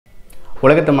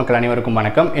உலகத்து மக்கள் அனைவருக்கும்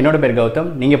வணக்கம். என்னோட பேர் கௌதம்.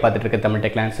 நீங்கள் பார்த்துட்டு இருக்க தமிழ்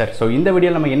TechLancer. ஸோ இந்த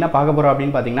வீடியோவில் நம்ம என்ன பார்க்க போகிறோம்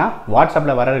அப்படின்னு பார்த்தீங்கன்னா,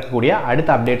 வாட்ஸ்அப்பில் வர இருக்கக்கூடிய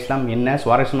அடுத்த அப்டேட்ஸ்லாம் என்ன,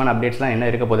 சுவாரஸ்யமான அப்டேட்ஸ்லாம்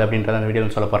என்ன இருக்க போகுது அப்படின்றத அந்த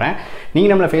வீடியோவில் சொல்ல போகிறேன்.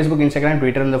 நீங்கள் நம்மளை ஃபேஸ்புக், இன்ஸ்டாகிராம்,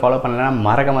 ட்விட்டர் வந்து ஃபாலோ பண்ணலாம்.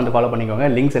 மறக்காம வந்து ஃபாலோ பண்ணிக்கோங்க.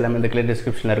 லிங்க்ஸ் எல்லாமே இந்த கிளியர்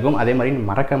டிஸ்கிரிப்ஷனில் இருக்கும். அதே மாதிரி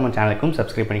மறக்காம சேனலுக்கும்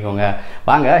சப்ஸ்கிரைப் பண்ணிக்கோங்க.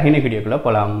 வாங்க இன்னைக்கு வீடியோக்குள்ளே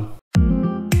போகலாம்.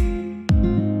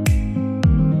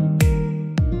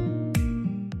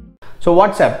 ஸோ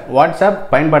வாட்ஸ்அப்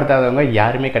பயன்படுத்தாதவங்க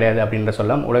யாருமே கிடையாது அப்படின்ற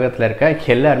சொல்லலாம். உலகத்தில்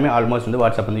இருக்க எல்லாருமே ஆல்மோஸ்ட் வந்து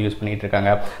வாட்ஸ்அப் வந்து யூஸ் பண்ணிகிட்டு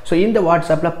இருக்காங்க. ஸோ இந்த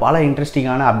வாட்ஸ்அப்பில் பல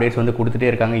இன்ட்ரெஸ்டிங்கான அப்டேட்ஸ் வந்து கொடுத்துட்டே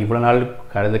இருக்காங்க. இவ்வளோ நாள்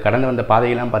கடந்து வந்த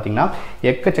பாதையெல்லாம் பார்த்திங்கன்னா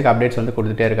எக்கச்சக்க அப்டேட்ஸ் வந்து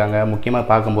கொடுத்துட்டே இருக்காங்க. முக்கியமாக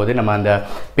பார்க்கும்போது நம்ம அந்த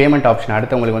பேமெண்ட் ஆப்ஷன்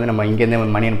அடுத்தவங்களுக்கு வந்து நம்ம இங்கேருந்து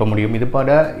மணி அனுப்ப முடியும். இது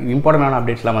போல இம்பார்ட்டண்டான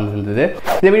அப்டேட்ஸ்லாம் வந்துருந்தது.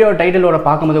 இந்த வீடியோ டைட்டிலோட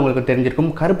பார்க்கும்போது உங்களுக்கு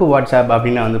தெரிஞ்சிருக்கும், கருப்பு வாட்ஸ்அப்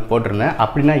அப்படின்னு நான் வந்து போட்டிருந்தேன்.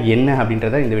 அப்படின்னா என்ன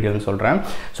அப்படின்றத இந்த வீடியோவில் சொல்கிறேன்.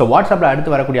 ஸோ வாட்ஸ்அப்பில்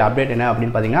அடுத்து வரக்கூடிய அப்டேட் என்ன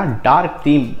அப்படின்னு பார்த்தீங்கன்னா, டார்க்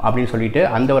தீம் அப்படின்னு சொல்லிட்டு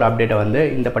அந்த ஒரு அப்டேட்டை வந்து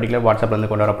இந்த பர்டிகுலர் வாட்ஸ்அப்ல வந்து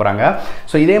கொண்டு வர போகிறாங்க.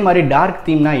 ஸோ இதே மாதிரி டார்க்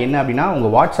தீம்னா என்ன அப்படின்னா,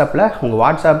 உங்கள்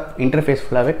வாட்ஸ்அப் இன்டர்ஃபேஸ்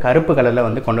ஃபுல்லாகவே கருப்பு கலரில்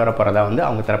வந்து கொண்டு வர போகிறதா வந்து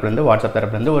அவங்க தரப்புலேருந்து, வாட்ஸ்அப்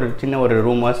தரப்புலேருந்து ஒரு சின்ன ஒரு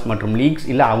ரூமர்ஸ் மற்றும் லீக்ஸ்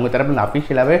இல்லை அவங்க தரப்புலேருந்து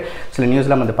அஃபிஷியலாகவே சில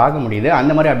நியூஸ்லாம் வந்து பார்க்க முடியுது.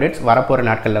 அந்த மாதிரி அப்டேட்ஸ் வரப்போகிற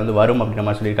நாட்களில் வந்து வரும் அப்படின்ற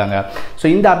மாதிரி சொல்லியிருக்காங்க. ஸோ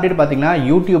இந்த அப்டேட் பார்த்தீங்கன்னா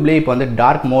யூடியூப்லேயே இப்போ வந்து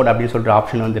டார்க் மோட் அப்படின்னு சொல்லிட்டு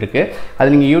ஆப்ஷன் வந்து இருக்குது.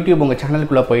 அது நீங்கள் யூடியூப் உங்கள்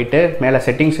சேனலுக்குள்ளே போயிட்டு மேலே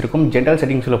செட்டிங்ஸ் இருக்கும், ஜென்ரல்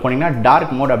செட்டிங்ஸில் போனீங்கன்னா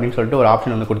டார்க் மோட் அப்படின்னு சொல்லிட்டு ஒரு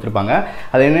ஆப்ஷன் வந்து கொடுத்துருப்பாங்க.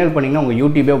 அதை என்ன பண்ணிங்கன்னா உங்கள்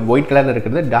யூடியூபே ஒயிட் கலரில்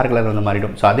இருக்கிறது டார்க் கலர் வந்து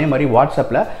மாறிடும். ஸோ அதே மாதிரி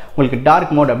வாட்ஸ்அப்பில் உங்களுக்கு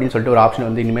டார்க் மோட் அப்படின்னு சொல்லிட்டு ஒரு ஆப்ஷன்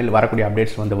வந்து இனிமேல் வரக்கூடிய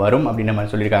அப்டேட்ஸ் வந்து வரும் அப்படின்ற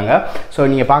மாதிரி சொல்லியிருக்காங்க. ஸோ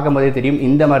நீங்கள் பார்க்கும்போதே தெரியும்,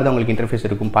 இந்த மாதிரி தான் உங்களுக்கு இன்டர்ஃபேஸ்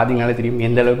இருக்கும். பார்த்தீங்கன்னாலே தெரியும்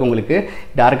எந்த அளவுக்கு உங்களுக்கு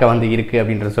டார்க்காக வந்து இருக்குது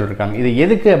அப்படின்றது சொல்லியிருக்காங்க. இது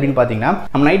எதுக்கு அப்படின்னு பார்த்தீங்கன்னா,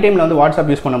 நம்ம நைட் டைமில் வந்து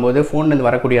வாட்ஸ்அப் யூஸ் பண்ணும்போது ஃபோன்லேருந்து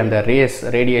வரக்கூடிய அந்த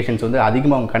ரேடியேஷன்ஸ் வந்து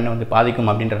அதிகமாக உங்கள் கண்ணை வந்து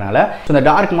பாதிக்கும் அப்படின்றனால ஸோ இந்த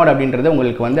டார்க் மோட் அப்படின்றது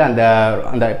உங்களுக்கு வந்து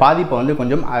அந்த பாதிப்பை வந்து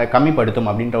கொஞ்சம் கம்மிப்படுத்தும்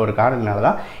அப்படின்ற ஒரு காரணத்தினால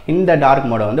தான் இந்த டார்க்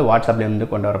மோடை வந்து வாட்ஸ்அப்ல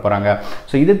இருந்து கொண்டு வர போகிறாங்க.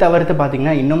 ஸோ இது தவிர்த்து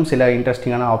பார்த்தீங்கன்னா இன்னும் சில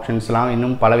இன்ட்ரெஸ்டிங்கான ஆப்ஷன்ஸ்லாம்,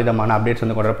 இன்னும் பலவிதமான அப்டேட்ஸ்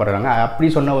வந்து கொண்டு போடுறாங்க. அப்படி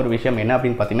சொன்ன ஒரு விஷயம் என்ன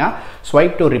அப்படின்னு பார்த்தீங்கன்னா,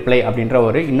 ஸ்வைப் டு ரிப்ளை அப்படின்ற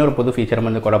இன்னொரு புது ஃபீச்சர்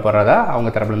வந்து கொண்டு போகிறதா அவங்க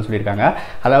தரப்புலன்னு சொல்லியிருக்காங்க.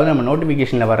 அதாவது நம்ம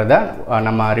நோட்டிஃபிகேஷனில் வரதை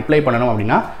நம்ம ரிப்ளை பண்ணணும்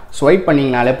அப்படின்னா ஸ்வைப்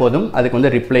பண்ணிங்கனாலே போதும், அதுக்கு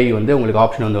வந்து ரிப்ளை வந்து உங்களுக்கு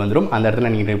ஆப்ஷன் வந்து வந்துடும். அந்த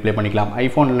இடத்துல நீங்கள் ரிப்ளை பண்ணிக்கலாம்.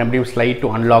 ஐஃபோனில் எப்படி ஸ்லைட் டு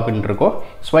அன்லாக்னு இருக்கோ,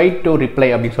 ஸ்வைப் டு ரிப்ளை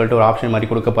அப்படின்னு சொல்லிட்டு ஒரு ஆப்ஷன் மாதிரி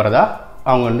கொடுக்க போகிறதா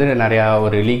அவங்க வந்து நிறையா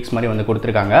ஒரு லீக்ஸ் மாதிரி வந்து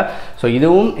கொடுத்துருக்காங்க. ஸோ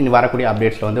இதுவும் இந்த வரக்கூடிய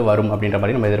அப்டேட்ஸில் வந்து வரும் அப்படின்ற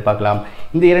மாதிரி நம்ம எதிர்பார்க்கலாம்.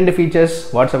 இந்த 2 ஃபீச்சர்ஸ்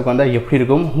வாட்ஸ்அப்புக்கு வந்தால் எப்படி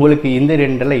இருக்கும், உங்களுக்கு இந்த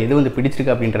 2ல் எது வந்து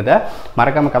பிடிச்சிருக்கு அப்படின்றத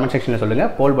மறக்காமல் கமெண்ட் செக்ஷனில் சொல்லுங்கள்.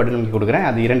 போல் பட்டன் உங்களுக்கு கொடுக்குறேன்,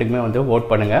 அது 2க்குமே வந்து ஓட்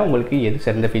பண்ணுங்கள், உங்களுக்கு எது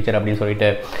சிறந்த ஃபீச்சர் அப்படின்னு சொல்லிட்டு.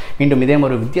 மீண்டும் இதே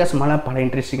ஒரு வித்தியாசமான பல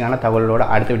இன்ட்ரெஸ்டிங்கான தகவலோட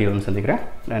அடுத்த வீடியோ வந்து சந்திக்கிறேன்.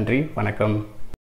 நன்றி, வணக்கம்.